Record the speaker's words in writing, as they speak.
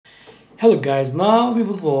Hello guys, now we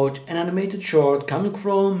will watch an animated short coming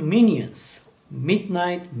from Minions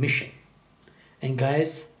Midnight Mission. And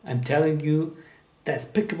guys, I'm telling you,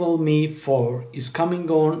 Despicable Me 4 is coming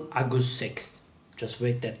on August 6th. Just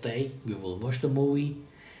wait that day, we will watch the movie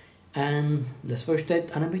and let's watch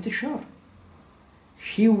that animated short.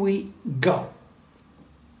 Here we go.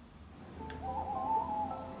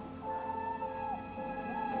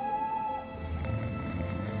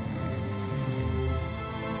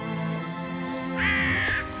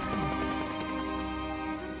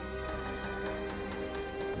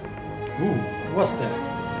 Ooh, what's that?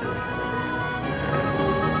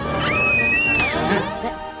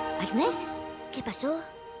 Agnes? ¿Qué pasó?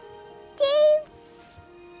 Dave,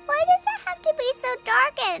 why does it have to be so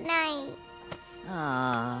dark at night?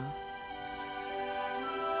 Aww.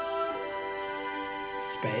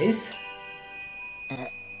 Space?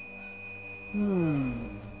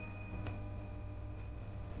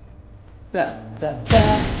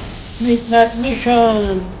 Midnight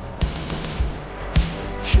Mission!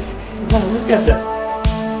 Wow, look at that!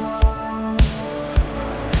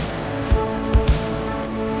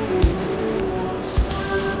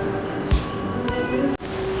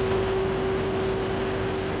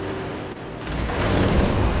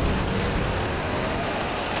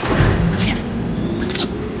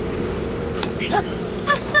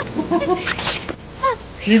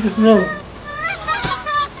 Jesus, no!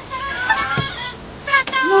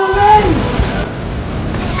 No way!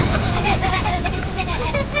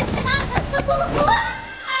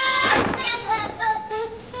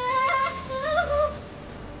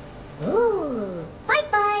 Bye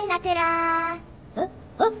bye, Natera.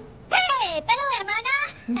 Hey, pero hermana.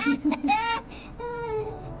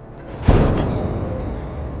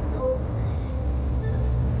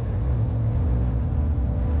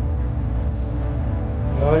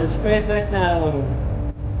 We're in space right now!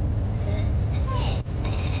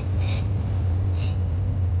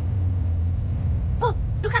 Oh,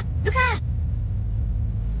 look up!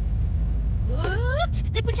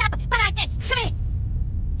 They push up! Para Agnes! Come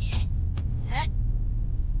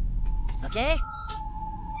Okay?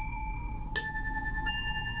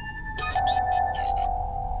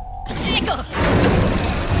 Echo!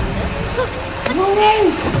 No way!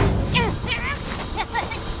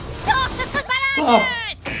 Stop!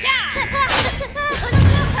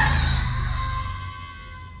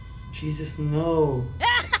 Jesus, no!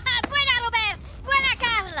 Buena, Robert! Buena,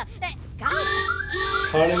 Carl! Carl?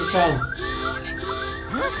 Carl and Carl.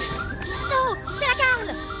 No! Será Carl!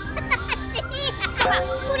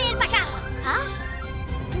 Túnel pa' Carl! Hein?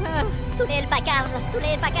 Túnel pa' Carl!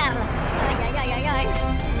 Túnel pa' Carl! Aïe!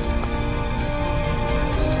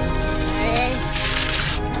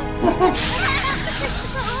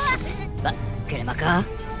 Bah, quel maca?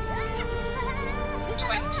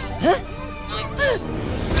 Huh?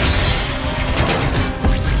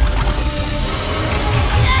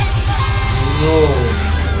 No!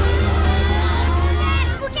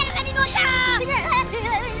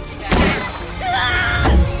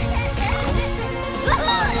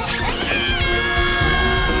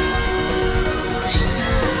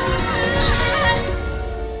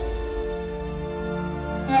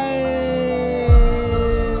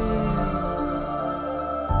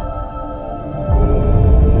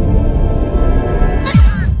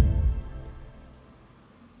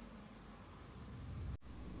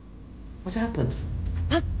 What happened?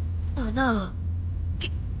 Oh no!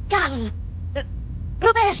 Carl!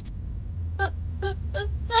 Robert!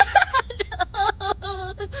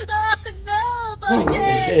 No! ¿Por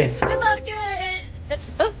qué? ¿Por qué?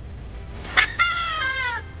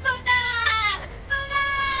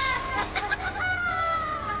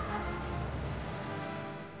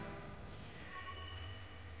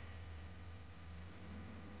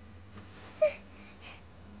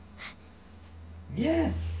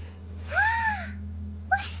 Yes!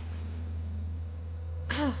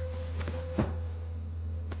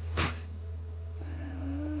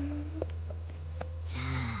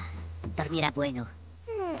 Dormirá bueno.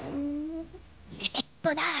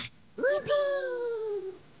 Podar!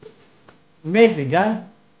 Amazing, huh?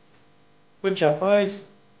 Good job, boys.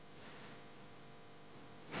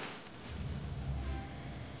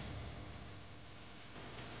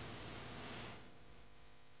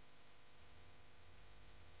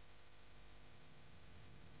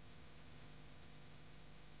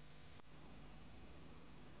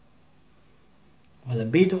 What a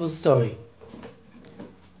beautiful story.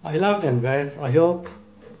 I love them, guys. I hope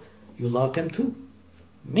you love them too.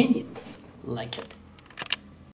 Minions like it.